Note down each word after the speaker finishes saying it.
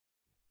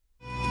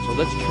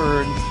let's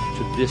turn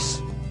to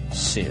this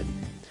sin.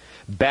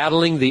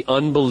 Battling the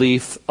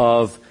unbelief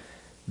of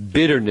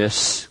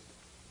bitterness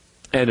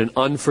and an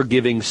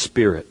unforgiving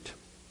spirit.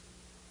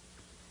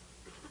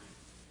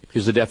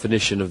 Here's the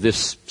definition of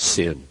this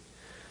sin.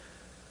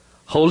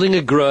 Holding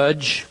a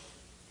grudge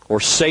or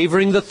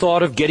savoring the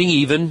thought of getting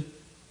even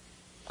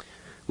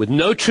with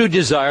no true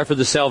desire for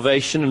the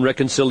salvation and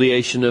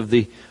reconciliation of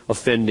the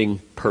offending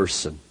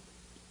person.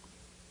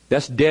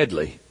 That's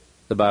deadly,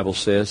 the Bible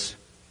says.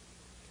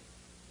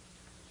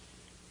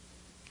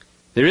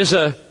 There is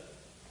a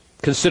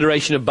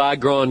consideration of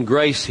bygone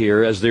grace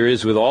here, as there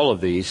is with all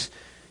of these.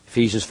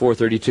 Ephesians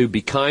 4:32,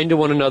 be kind to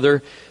one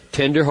another,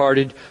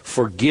 tender-hearted,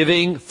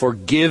 forgiving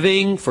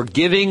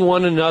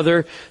one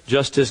another,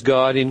 just as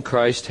God in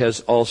Christ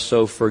has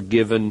also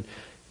forgiven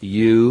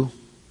you.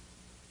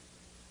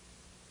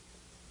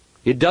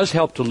 It does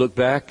help to look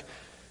back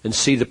and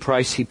see the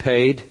price He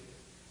paid.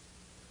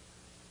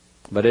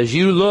 But as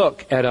you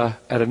look at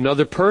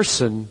another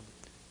person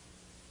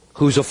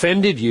who's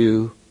offended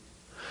you,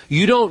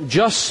 you don't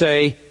just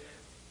say,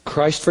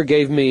 Christ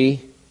forgave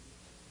me,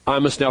 I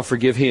must now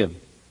forgive him.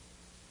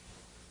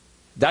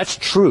 That's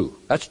true.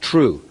 That's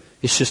true.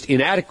 It's just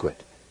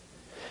inadequate.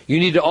 You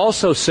need to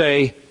also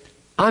say,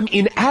 I'm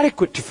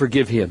inadequate to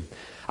forgive him.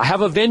 I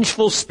have a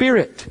vengeful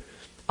spirit.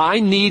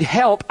 I need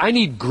help. I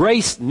need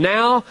grace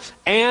now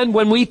and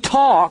when we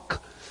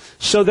talk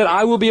so that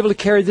I will be able to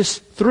carry this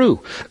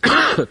through.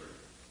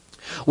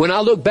 When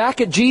I look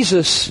back at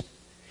Jesus,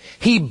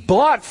 He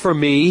bought for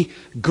me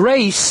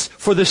grace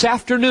for this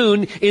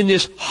afternoon in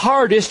this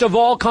hardest of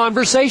all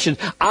conversations.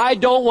 I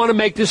don't want to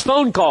make this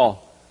phone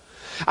call.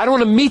 I don't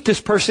want to meet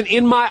this person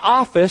in my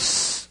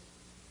office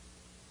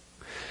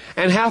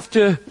and have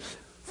to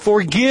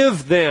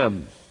forgive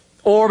them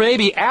or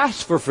maybe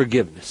ask for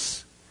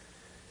forgiveness.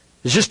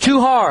 It's just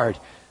too hard.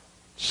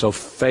 So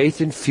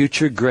faith in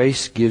future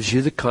grace gives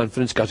you the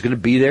confidence God's going to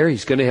be there.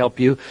 He's going to help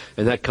you.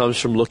 And that comes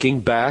from looking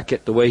back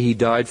at the way He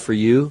died for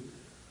you.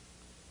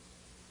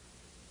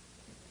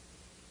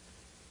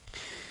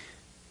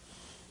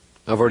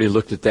 I've already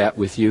looked at that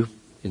with you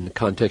in the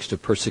context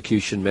of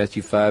persecution,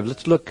 Matthew 5.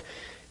 Let's look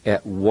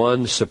at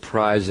one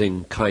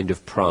surprising kind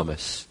of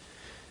promise.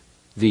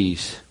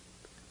 These.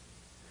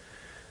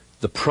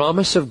 The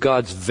promise of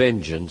God's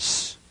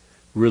vengeance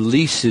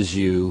releases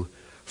you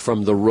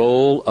from the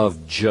role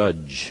of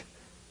judge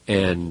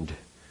and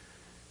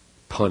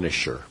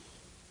punisher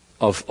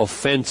of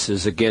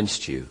offenses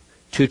against you.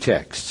 Two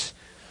texts.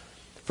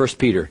 1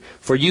 Peter,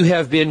 for you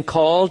have been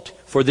called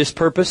for this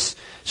purpose,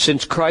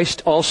 since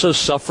Christ also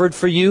suffered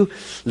for you,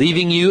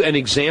 leaving you an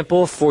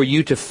example for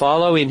you to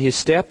follow in His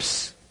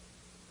steps,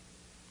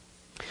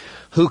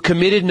 who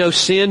committed no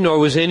sin, nor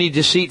was any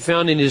deceit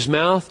found in His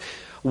mouth.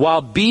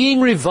 While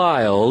being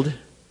reviled,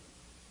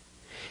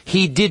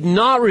 He did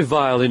not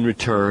revile in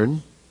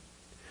return.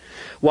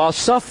 While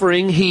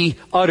suffering, He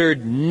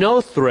uttered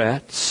no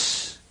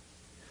threats.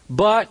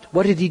 But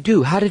what did He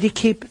do? How did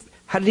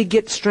He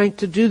get strength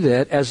to do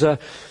that as an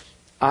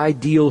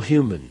ideal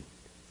human?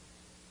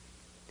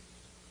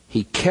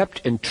 He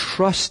kept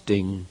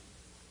entrusting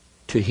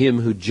to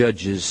Him who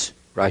judges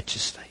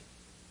righteously.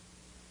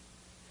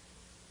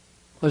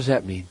 What does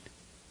that mean?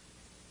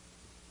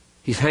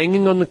 He's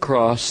hanging on the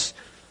cross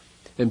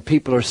and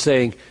people are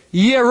saying,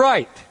 yeah,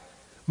 right,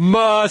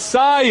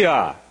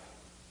 Messiah.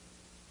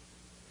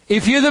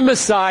 If you're the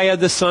Messiah,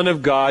 the Son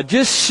of God,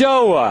 just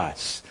show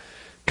us.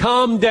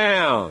 Come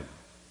down.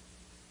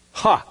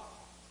 Ha!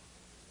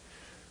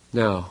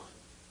 Now,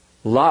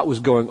 a lot was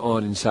going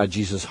on inside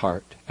Jesus'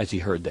 heart as He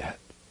heard that.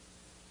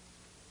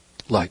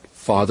 Like,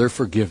 Father,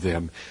 forgive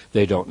them.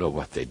 They don't know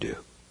what they do.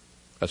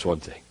 That's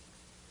one thing.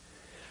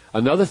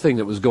 Another thing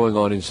that was going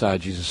on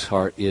inside Jesus'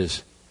 heart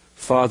is,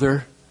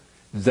 Father,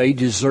 they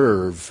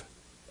deserve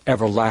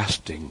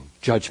everlasting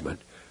judgment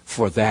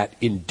for that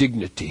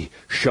indignity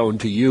shown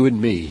to you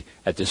and me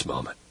at this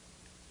moment.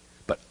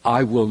 But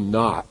I will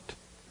not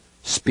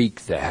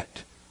speak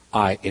that.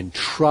 I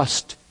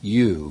entrust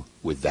you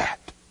with that.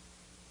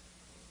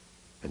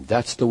 And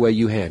that's the way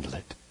you handle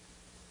it.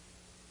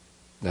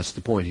 That's the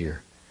point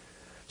here.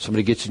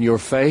 Somebody gets in your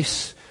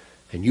face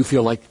and you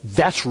feel like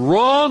that's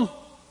wrong,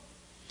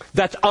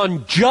 that's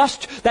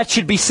unjust, that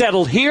should be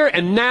settled here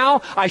and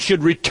now, I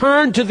should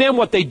return to them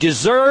what they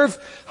deserve.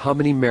 How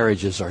many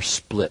marriages are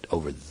split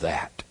over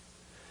that?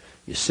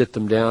 You sit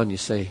them down and you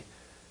say,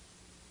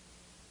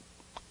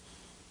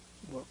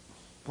 well,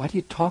 why do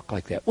you talk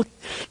like that? Well,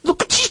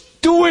 look what she's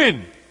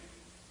doing.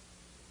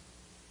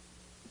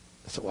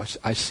 So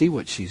I see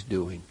what she's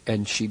doing,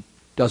 and she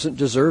doesn't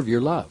deserve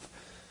your love.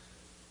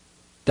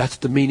 That's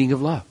the meaning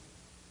of love.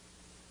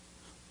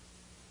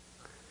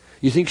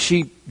 You think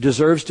she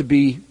deserves to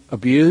be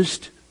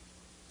abused?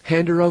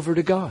 Hand her over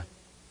to God.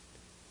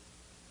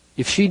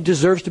 If she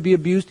deserves to be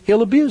abused,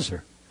 He'll abuse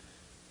her.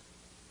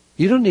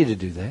 You don't need to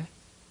do that.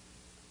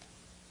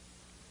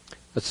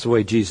 That's the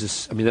way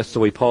that's the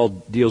way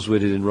Paul deals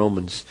with it in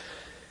Romans.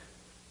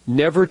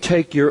 Never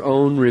take your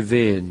own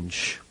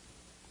revenge,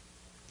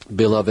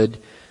 beloved,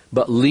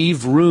 but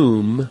leave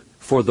room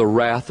for the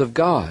wrath of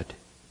God.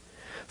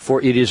 For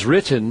it is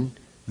written,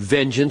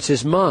 vengeance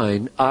is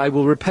mine, I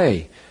will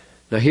repay.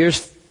 Now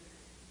here's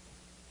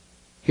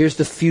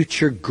the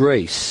future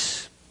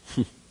grace.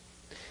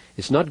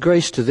 It's not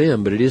grace to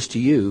them, but it is to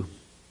you.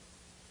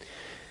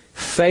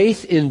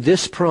 Faith in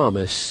this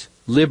promise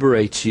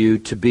liberates you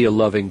to be a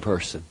loving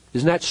person.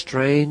 Isn't that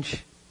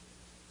strange?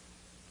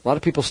 A lot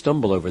of people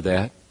stumble over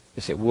that.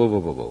 They say, whoa, whoa,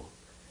 whoa, whoa.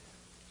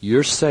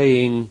 You're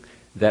saying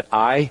that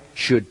I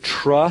should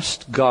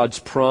trust God's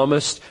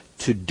promise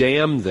to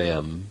damn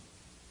them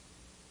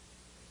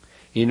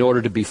in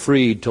order to be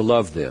freed to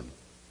love them.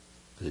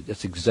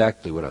 That's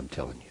exactly what I'm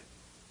telling you.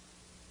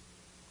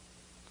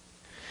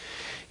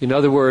 In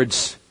other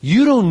words,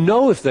 you don't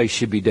know if they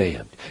should be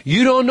damned.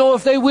 You don't know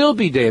if they will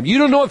be damned. You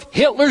don't know if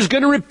Hitler's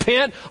going to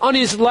repent on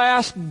his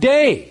last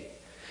day.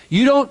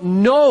 You don't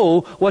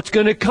know what's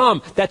going to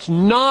come. That's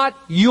not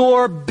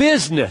your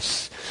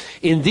business.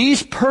 In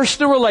these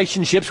personal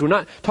relationships, we're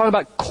not talking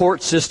about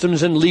court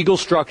systems and legal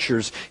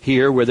structures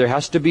here where there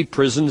has to be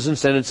prisons and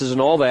sentences and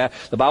all that.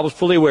 The Bible's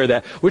fully aware of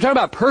that. We're talking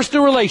about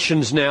personal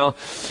relations now.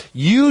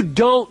 You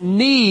don't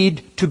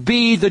need to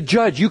be the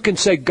judge. You can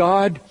say,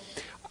 God,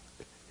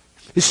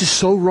 this is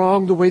so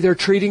wrong the way they're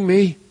treating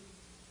me,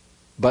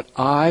 but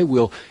I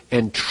will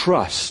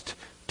entrust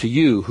to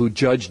you who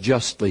judge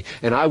justly.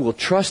 And I will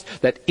trust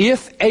that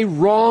if a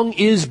wrong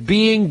is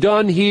being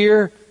done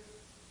here,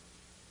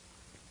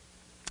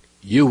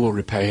 you will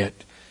repay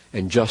it,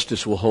 and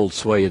justice will hold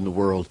sway in the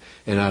world,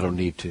 and I don't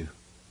need to.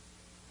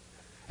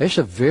 It's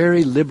a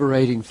very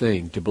liberating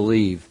thing to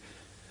believe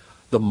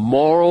the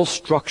moral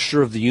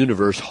structure of the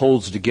universe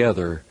holds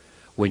together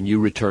when you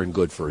return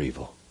good for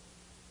evil.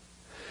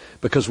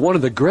 Because one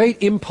of the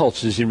great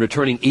impulses in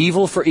returning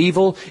evil for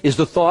evil is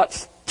the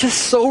thought, just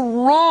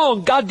so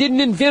wrong. God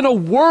didn't invent a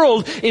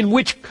world in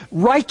which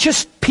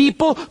righteous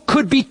people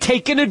could be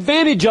taken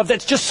advantage of.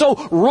 That's just so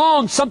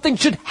wrong. Something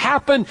should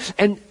happen,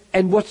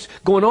 and what's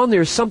going on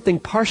there is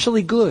something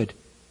partially good.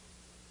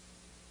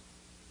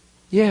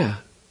 Yeah.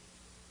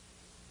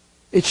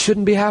 It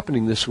shouldn't be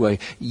happening this way.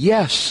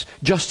 Yes,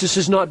 justice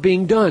is not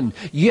being done.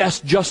 Yes,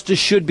 justice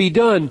should be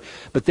done.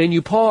 But then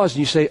you pause and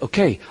you say,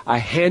 okay, I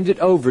hand it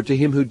over to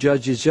Him who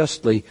judges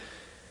justly.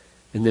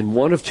 And then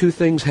one of two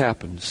things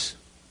happens.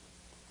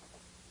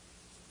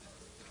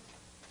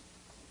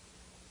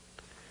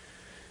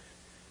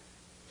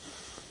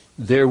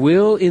 There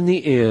will, in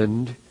the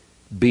end,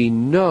 be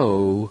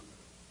no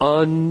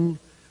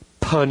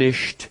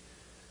unpunished,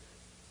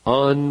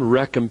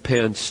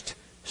 unrecompensed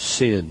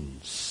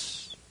sins.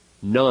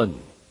 None.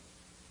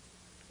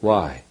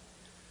 Why?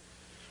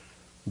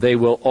 They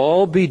will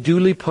all be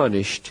duly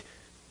punished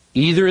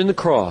either in the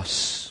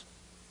cross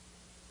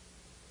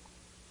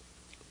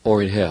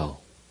or in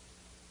hell.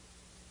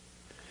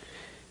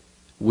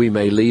 We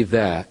may leave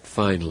that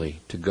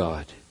finally to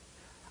God.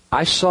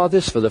 I saw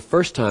this for the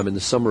first time in the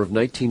summer of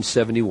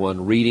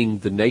 1971 reading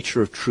The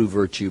Nature of True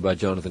Virtue by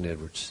Jonathan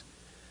Edwards.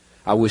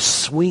 I was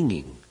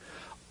swinging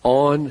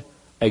on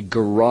a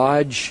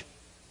garage,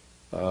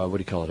 an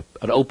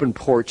open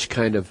porch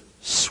kind of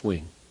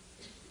swing,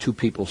 two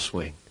people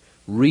swing,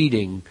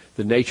 reading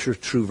The Nature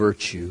of True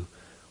Virtue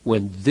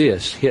when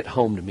this hit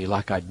home to me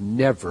like I'd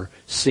never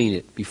seen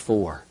it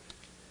before.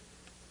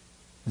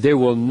 There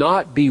will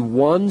not be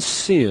one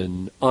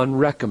sin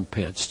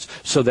unrecompensed,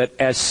 so that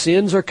as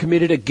sins are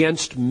committed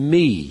against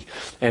me,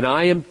 and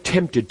I am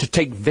tempted to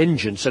take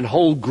vengeance and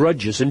hold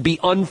grudges and be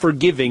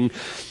unforgiving,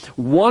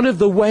 one of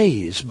the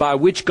ways by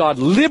which God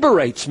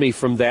liberates me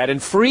from that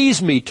and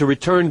frees me to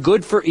return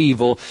good for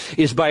evil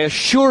is by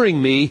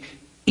assuring me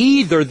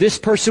either this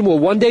person will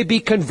one day be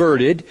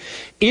converted,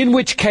 in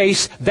which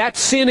case that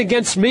sin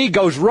against me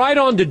goes right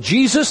on to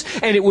Jesus,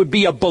 and it would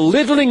be a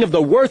belittling of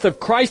the worth of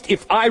Christ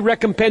if I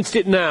recompensed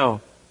it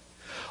now.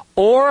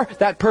 Or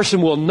that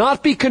person will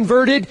not be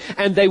converted,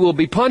 and they will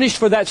be punished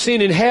for that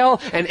sin in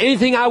hell, and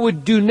anything I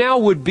would do now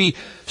would be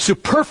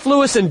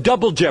superfluous and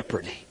double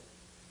jeopardy.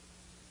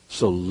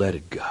 So let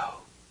it go.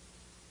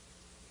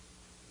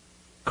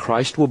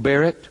 Christ will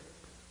bear it,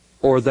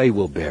 or they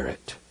will bear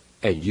it,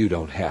 and you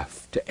don't have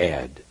to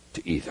add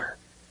to either.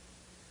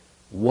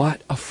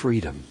 What a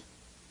freedom.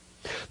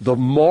 The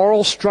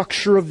moral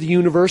structure of the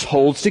universe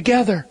holds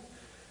together.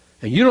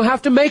 And you don't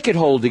have to make it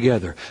hold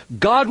together.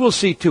 God will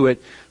see to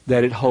it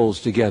that it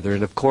holds together.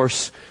 And of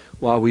course,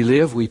 while we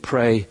live, we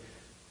pray,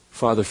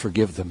 Father,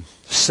 forgive them,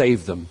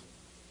 save them.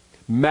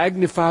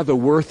 Magnify the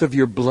worth of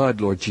your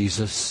blood, Lord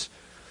Jesus,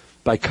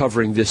 by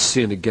covering this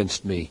sin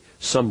against me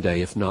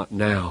someday, if not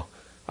now,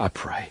 I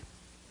pray.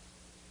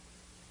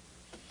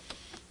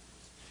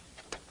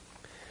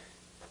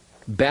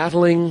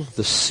 Battling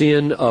the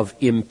sin of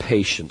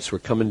impatience. We're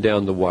coming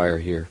down the wire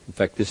here. In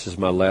fact, this is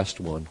my last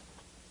one.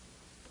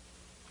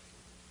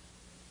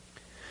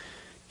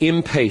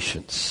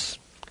 Impatience.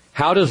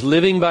 How does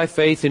living by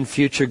faith in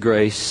future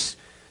grace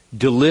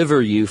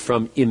deliver you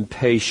from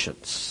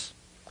impatience?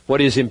 What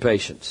is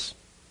impatience?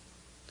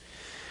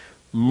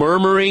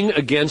 Murmuring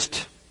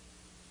against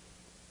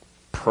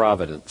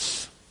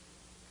providence.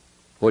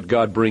 What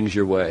God brings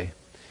your way.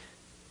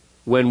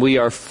 when we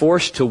are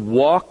forced to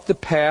walk the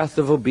path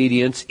of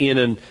obedience in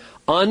an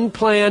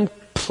unplanned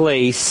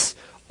place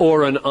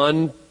or an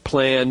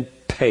unplanned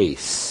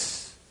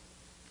pace.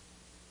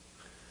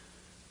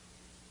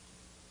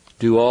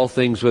 Do all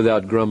things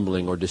without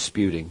grumbling or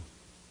disputing.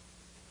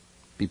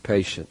 Be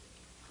patient.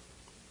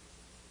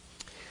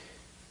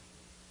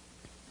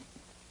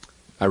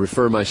 I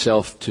refer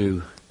myself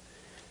to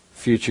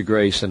Future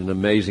Grace and an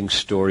amazing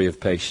story of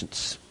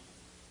patience.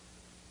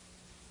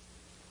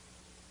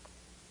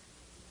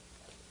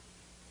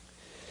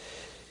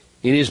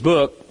 In his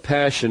book,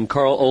 Passion,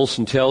 Carl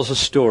Olson tells a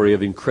story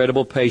of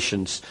incredible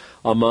patience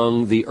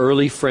among the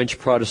early French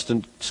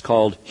Protestants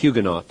called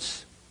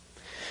Huguenots.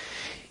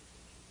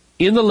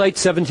 In the late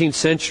 17th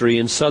century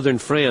in southern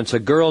France, a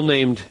girl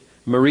named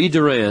Marie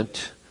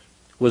Durand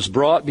was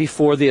brought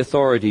before the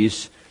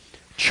authorities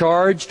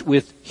charged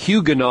with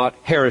Huguenot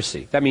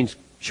heresy. That means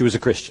she was a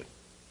Christian,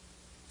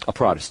 a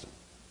Protestant.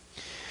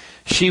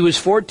 She was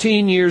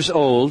 14 years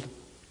old,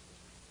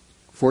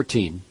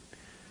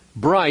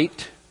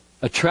 bright,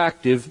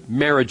 attractive,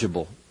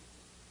 marriageable.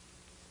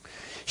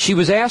 She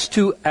was asked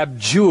to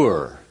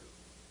abjure,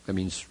 that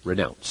means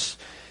renounce,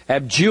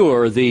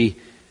 abjure the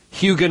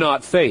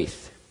Huguenot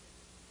faith.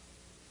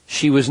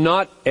 She was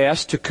not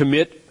asked to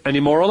commit an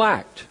immoral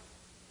act,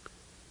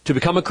 to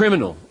become a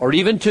criminal, or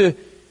even to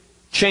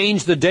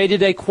change the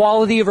day-to-day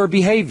quality of her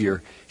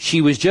behavior.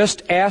 She was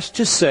just asked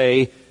to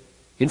say,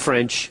 in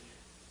French,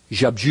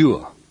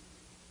 j'abjure.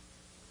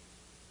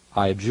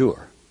 I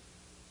abjure.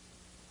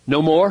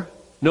 No more,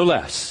 no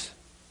less.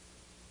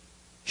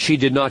 She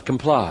did not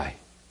comply.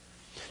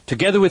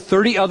 Together with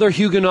 30 other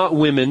Huguenot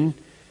women,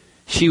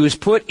 she was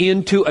put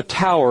into a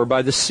tower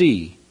by the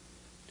sea.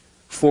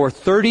 For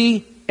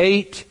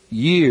 38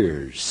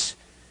 years,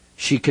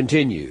 she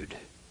continued.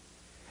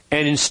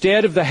 And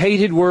instead of the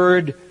hated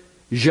word,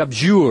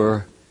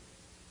 j'abjure,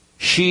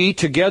 she,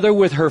 together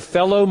with her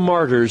fellow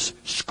martyrs,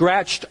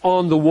 scratched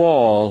on the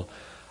wall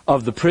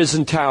of the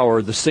prison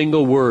tower the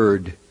single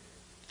word,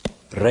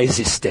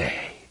 résistez.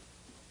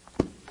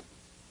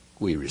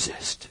 We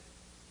resist.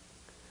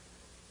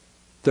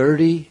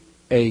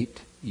 38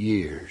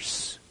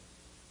 years.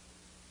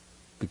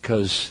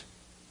 Because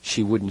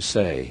she wouldn't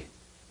say,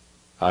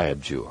 I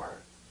abjure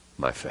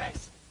my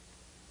faith.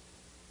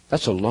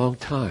 That's a long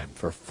time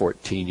for a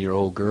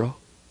 14-year-old girl.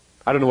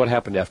 I don't know what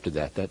happened after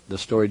that. The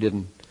story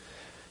didn't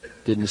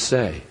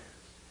say.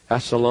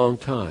 That's a long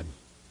time.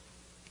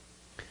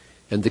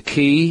 And the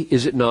key,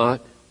 is it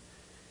not,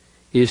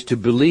 is to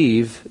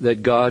believe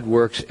that God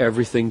works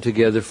everything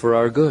together for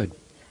our good.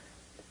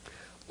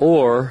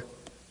 Or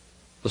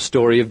the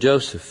story of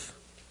Joseph.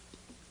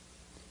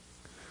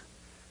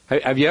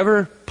 Have you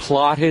ever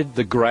plotted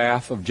the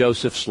graph of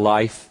Joseph's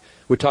life?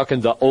 We're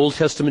talking the Old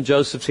Testament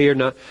Joseph's here,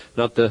 not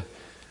the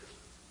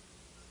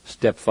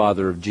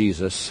stepfather of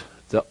Jesus.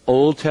 The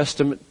Old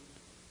Testament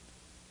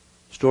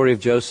story of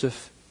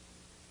Joseph.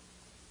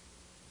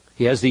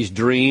 He has these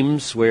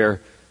dreams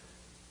where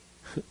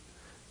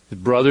his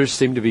brothers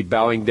seem to be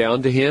bowing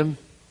down to him.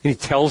 And he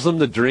tells them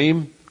the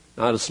dream.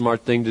 Not a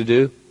smart thing to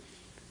do.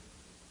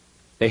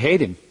 They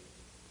hate him.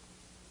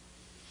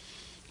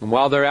 And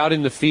while they're out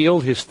in the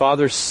field, his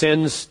father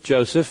sends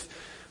Joseph,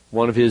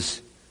 one of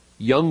his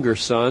younger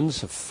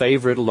sons, a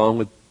favorite along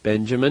with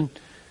Benjamin,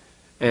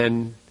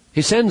 and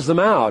he sends them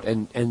out,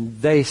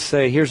 and they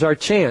say, here's our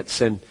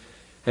chance. And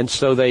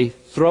so they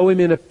throw him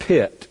in a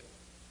pit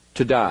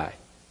to die.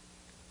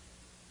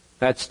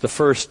 That's the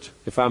first,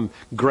 if I'm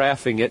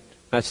graphing it,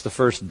 that's the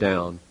first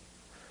down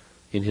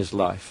in his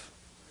life.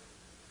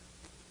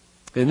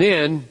 And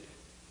then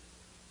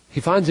he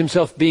finds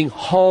himself being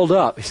hauled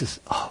up. He says,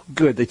 oh,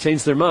 good, they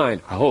changed their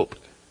mind, I hope.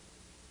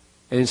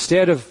 And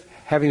instead of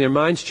having their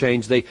minds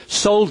changed, they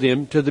sold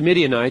him to the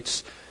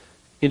Midianites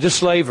into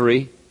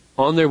slavery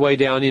on their way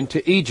down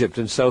into Egypt.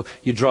 And so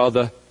you draw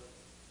the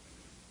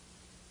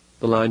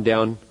line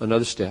down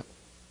another step.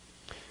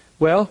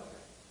 Well,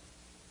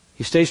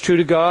 he stays true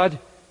to God,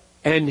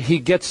 and he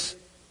gets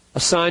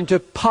assigned to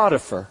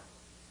Potiphar.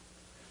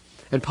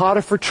 And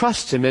Potiphar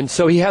trusts him, and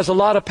so he has a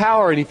lot of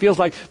power, and he feels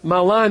like my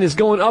line is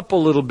going up a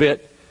little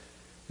bit.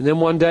 And then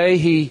one day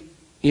he,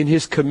 in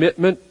his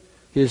commitment,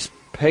 his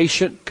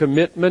patient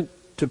commitment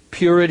to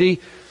purity,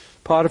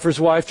 Potiphar's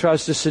wife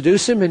tries to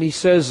seduce him, and he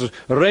says,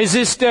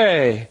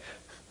 résistez!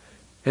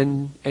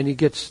 And he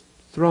gets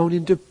thrown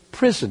into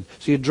prison.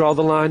 So you draw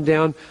the line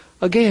down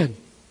again.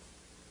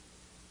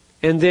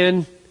 And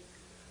then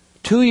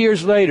 2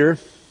 years later,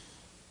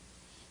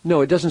 no,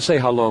 it doesn't say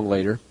how long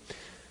later,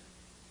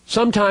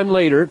 sometime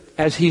later,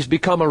 as he's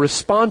become a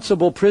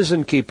responsible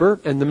prison keeper,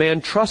 and the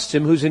man trusts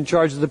him who's in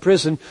charge of the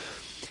prison,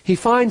 he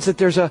finds that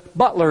there's a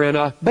butler and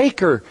a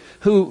baker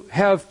who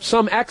have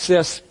some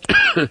access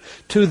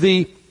to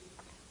the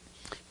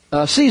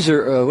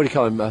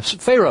Caesar,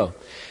 Pharaoh.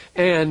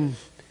 And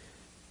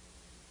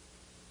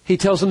he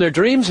tells them their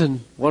dreams,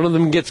 and one of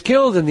them gets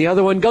killed, and the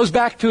other one goes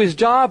back to his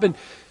job, and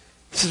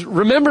he says,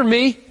 remember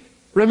me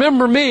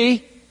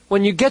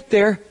when you get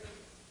there.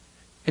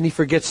 And he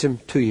forgets him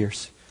 2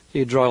 years.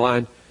 You draw a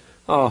line.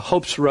 Oh,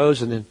 hopes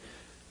rose, and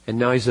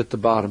now he's at the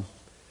bottom.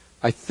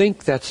 I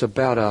think that's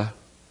about a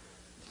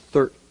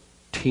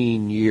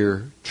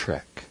 13-year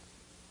trek.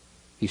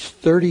 He's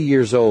 30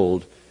 years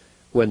old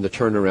when the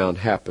turnaround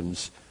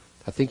happens.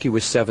 I think he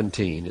was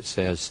 17, it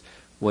says,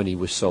 when he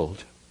was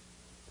sold.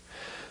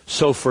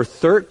 So for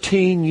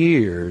 13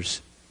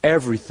 years,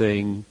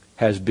 everything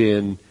has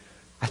been,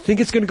 I think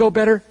it's going to go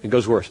better, and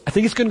goes worse. I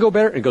think it's going to go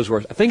better, and it goes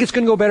worse. I think it's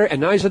going to go better, and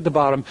now he's at the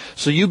bottom.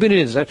 So you've been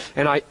in it.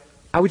 And I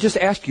would just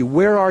ask you,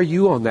 where are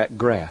you on that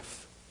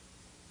graph?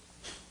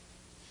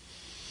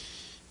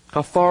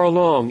 How far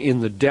along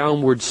in the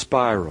downward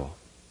spiral?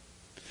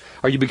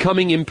 Are you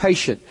becoming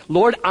impatient?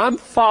 Lord, I'm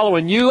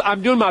following you.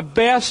 I'm doing my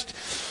best.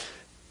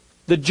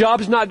 The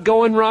job's not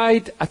going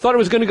right. I thought it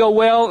was going to go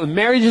well. The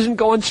marriage isn't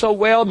going so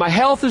well. My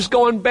health is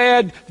going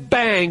bad.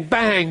 Bang,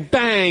 bang,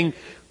 bang.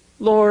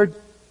 Lord.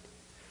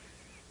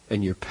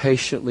 And you're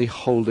patiently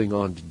holding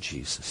on to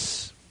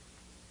Jesus.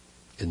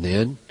 And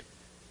then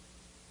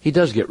he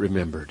does get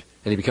remembered.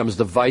 And he becomes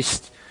the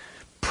vice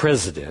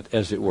president,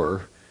 as it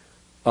were,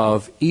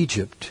 of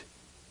Egypt.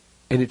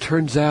 And it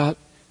turns out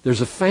there's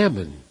a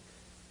famine.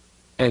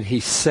 And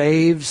he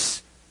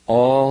saves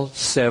all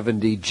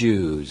 70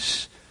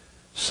 Jews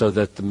so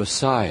that the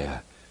Messiah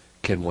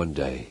can one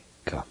day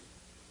come.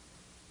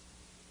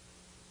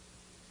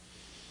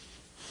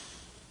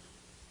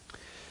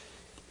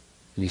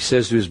 And he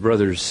says to his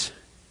brothers,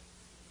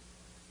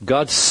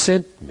 God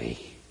sent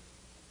me.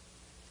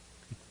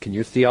 Can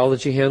your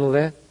theology handle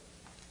that?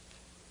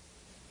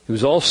 It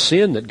was all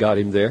sin that got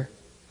him there.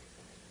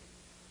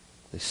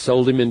 They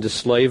sold him into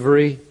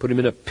slavery, put him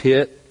in a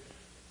pit.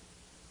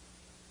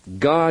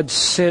 God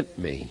sent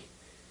me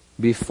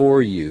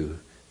before you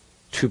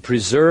to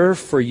preserve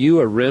for you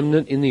a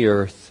remnant in the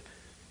earth.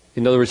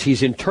 In other words,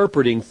 he's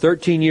interpreting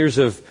 13 years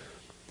of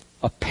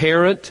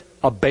apparent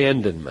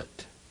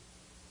abandonment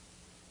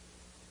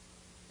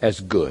as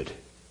good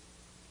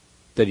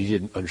that he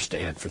didn't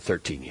understand for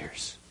 13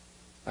 years.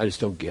 I just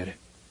don't get it.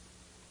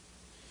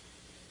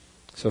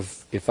 So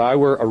if I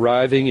were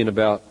arriving in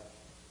about,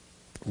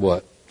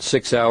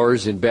 6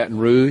 hours in Baton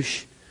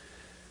Rouge,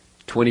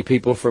 20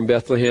 people from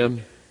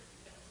Bethlehem,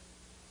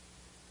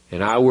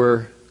 and I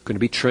were going to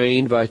be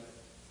trained by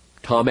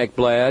Tom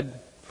Ekblad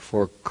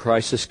for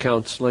crisis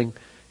counseling,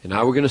 and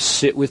I were going to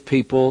sit with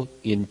people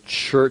in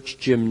church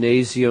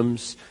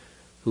gymnasiums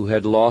who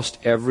had lost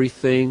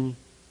everything,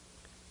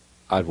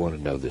 I'd want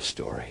to know this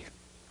story.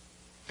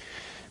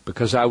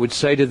 Because I would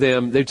say to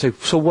them, they'd say,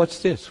 so what's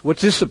this?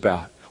 What's this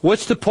about?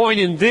 What's the point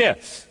in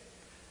this?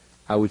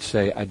 I would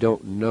say, I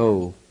don't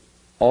know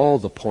all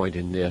the point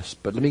in this,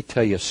 but let me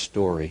tell you a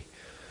story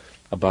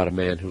about a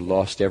man who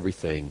lost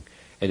everything.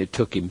 And it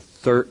took him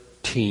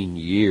 13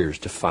 years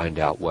to find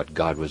out what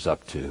God was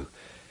up to.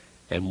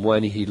 And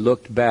when he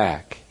looked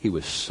back, he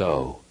was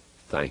so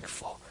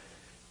thankful.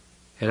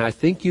 And I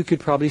think you could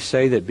probably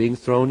say that being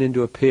thrown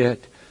into a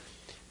pit,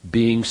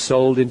 being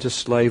sold into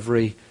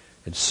slavery,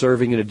 and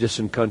serving in a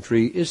distant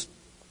country is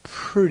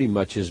pretty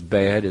much as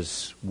bad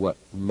as what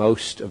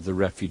most of the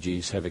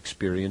refugees have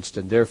experienced.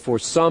 And therefore,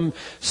 some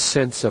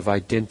sense of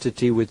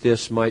identity with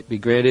this might be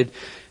granted.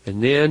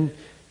 And then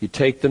you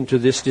take them to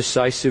this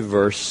decisive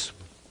verse.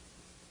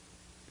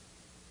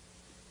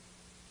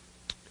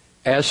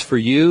 As for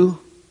you,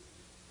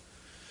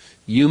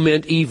 you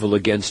meant evil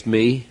against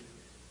me,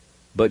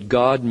 but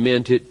God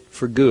meant it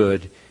for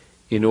good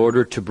in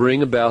order to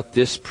bring about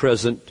this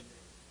present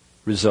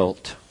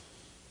result,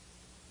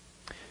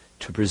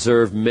 to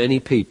preserve many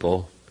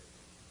people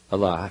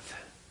alive.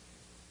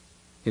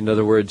 In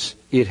other words,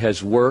 it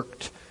has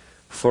worked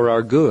for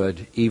our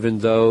good, even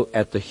though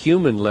at the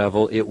human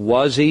level it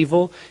was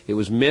evil, it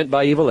was meant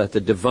by evil. At the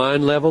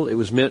divine level, it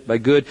was meant by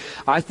good.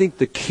 I think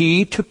the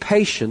key to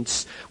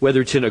patience,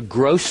 whether it's in a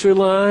grocery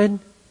line,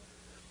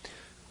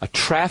 a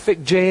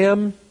traffic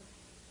jam,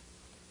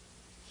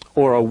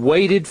 or a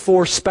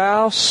waited-for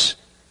spouse,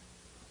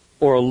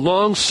 or a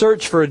long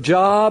search for a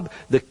job,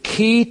 the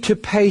key to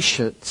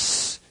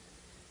patience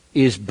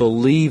is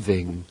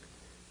believing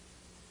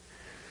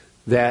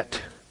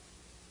that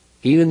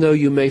even though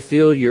you may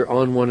feel you're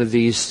on one of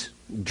these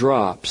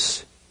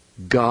drops,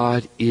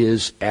 God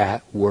is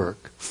at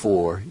work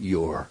for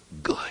your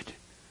good.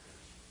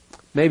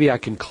 Maybe I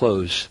can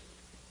close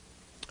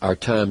our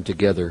time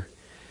together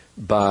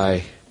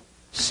by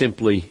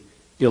simply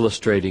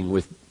illustrating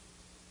with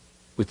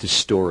this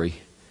story.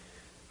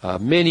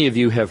 Many of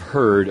you have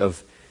heard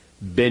of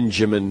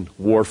Benjamin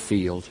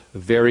Warfield, a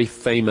very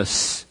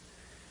famous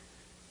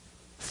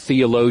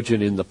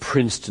theologian in the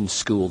Princeton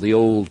School, the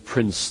old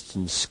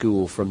Princeton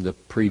School from the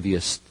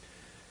previous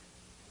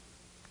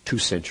 2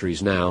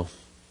 centuries now,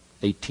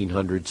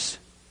 1800s.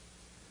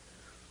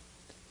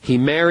 He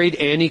married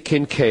Annie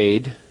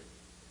Kincaid,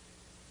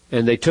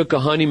 and they took a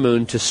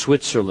honeymoon to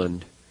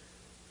Switzerland,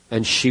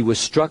 and she was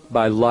struck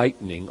by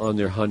lightning on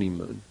their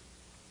honeymoon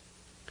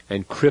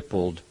and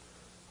crippled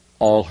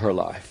all her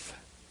life.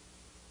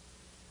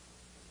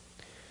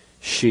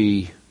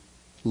 She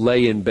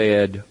lay in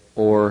bed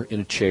or in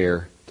a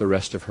chair the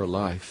rest of her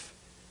life.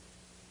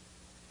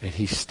 And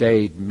he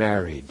stayed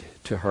married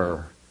to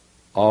her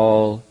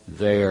all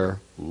their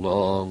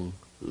long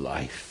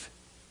life.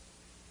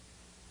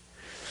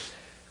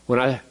 When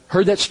I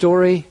heard that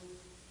story,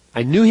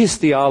 I knew his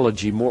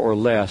theology more or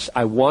less.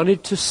 I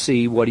wanted to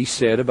see what he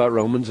said about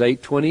Romans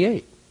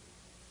 8:28.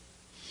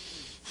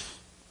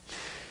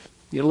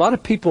 A lot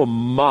of people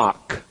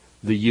mock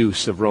the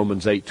use of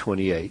Romans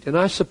 8:28, and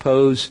I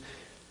suppose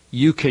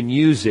you can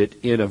use it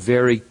in a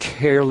very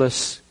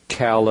careless,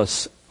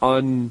 callous,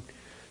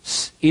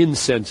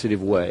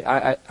 insensitive way.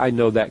 I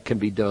know that can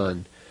be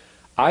done.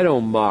 I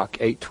don't mock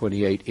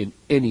 8:28 in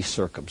any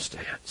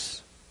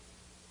circumstance.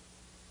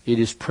 It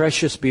is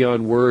precious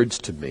beyond words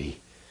to me,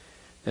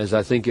 as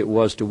I think it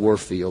was to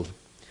Warfield.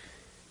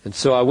 And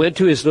so I went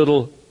to his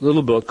little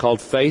book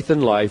called Faith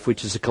and Life,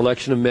 which is a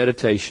collection of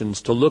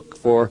meditations, to look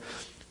for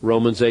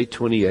Romans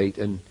 8:28,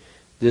 and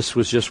this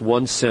was just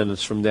one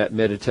sentence from that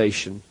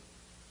meditation.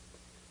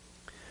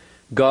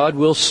 God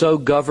will so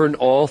govern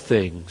all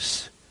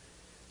things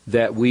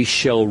that we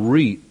shall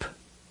reap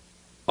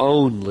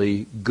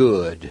only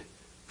good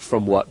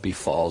from what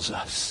befalls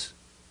us.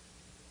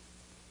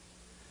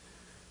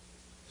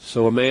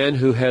 So a man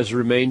who has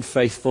remained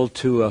faithful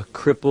to a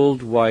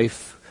crippled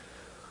wife,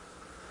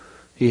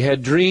 he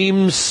had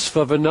dreams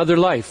of another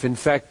life. In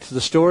fact,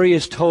 the story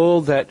is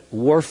told that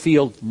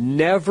Warfield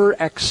never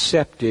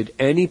accepted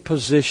any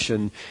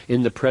position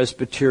in the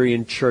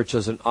Presbyterian Church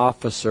as an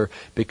officer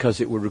because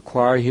it would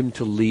require him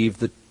to leave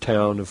the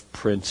town of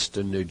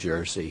Princeton, New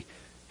Jersey,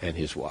 and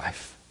his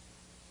wife.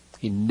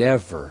 He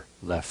never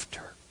left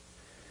her.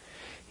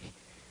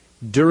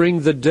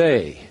 During the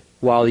day,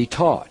 while he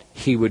taught,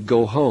 he would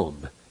go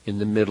home in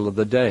the middle of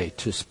the day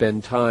to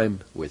spend time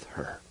with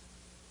her.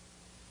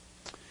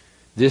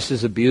 This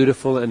is a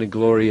beautiful and a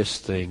glorious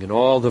thing, and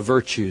all the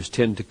virtues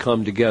tend to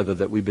come together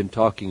that we've been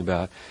talking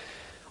about.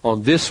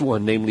 On this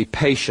one, namely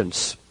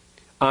patience,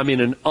 I'm in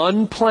an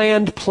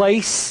unplanned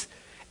place,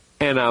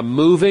 and I'm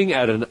moving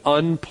at an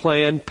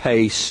unplanned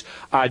pace.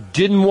 I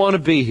didn't want to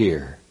be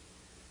here,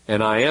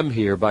 and I am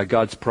here by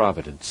God's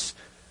providence.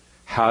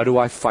 How do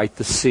I fight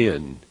the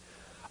sin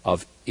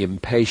of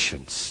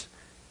impatience?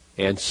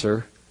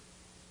 Answer: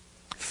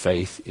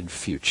 faith in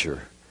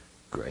future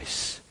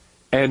grace.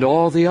 And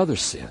all the other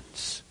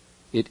sins.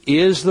 It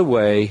is the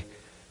way,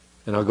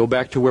 and I'll go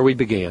back to where we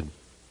began.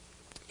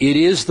 It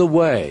is the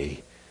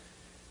way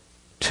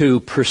to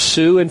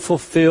pursue and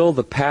fulfill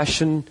the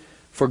passion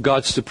for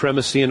God's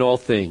supremacy in all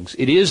things.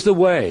 It is the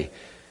way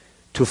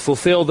to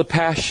fulfill the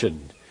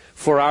passion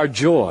for our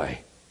joy.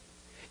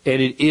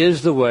 And it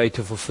is the way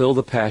to fulfill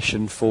the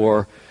passion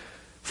for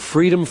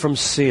freedom from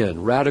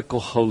sin,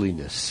 radical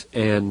holiness,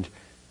 and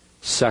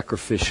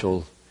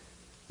sacrificial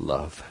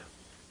love.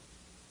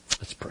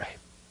 Let's pray.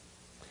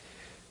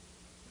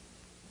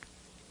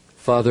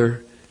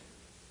 Father,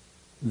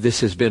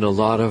 this has been a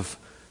lot of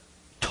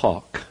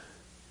talk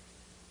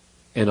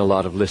and a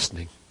lot of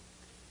listening.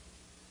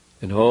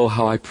 And oh,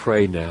 how I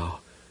pray now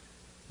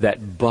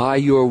that by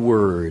your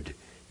word,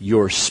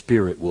 your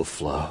Spirit will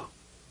flow.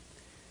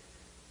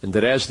 And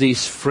that as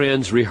these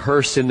friends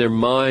rehearse in their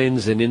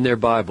minds and in their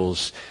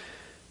Bibles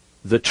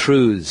the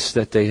truths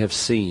that they have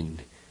seen,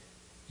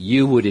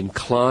 you would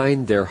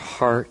incline their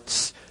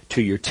hearts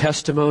to your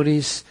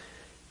testimonies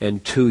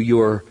and to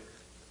your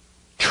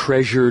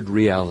treasured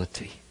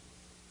reality.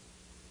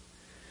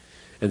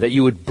 And that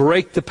you would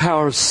break the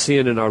power of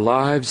sin in our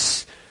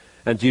lives,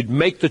 and you'd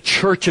make the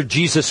Church of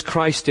Jesus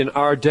Christ in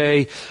our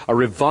day a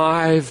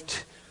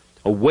revived,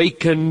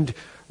 awakened,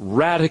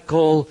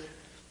 radical,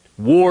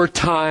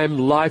 wartime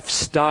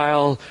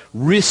lifestyle,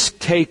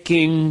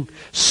 risk-taking,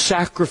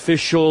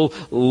 sacrificial,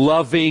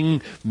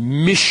 loving,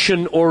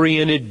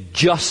 mission-oriented,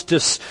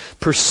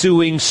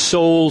 justice-pursuing,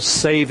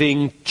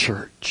 soul-saving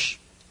church.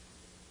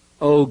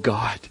 Oh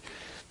God,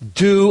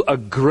 do a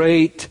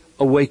great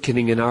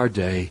awakening in our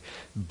day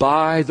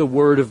by the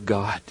Word of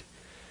God.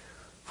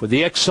 For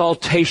the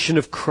exaltation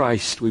of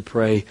Christ, we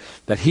pray,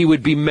 that He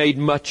would be made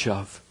much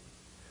of.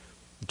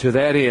 To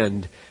that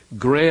end,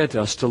 grant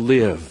us to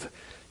live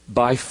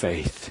by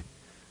faith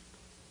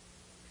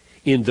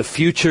in the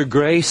future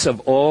grace of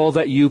all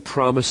that you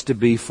promise to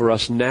be for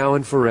us now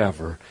and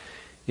forever.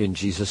 In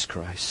Jesus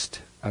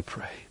Christ, I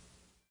pray.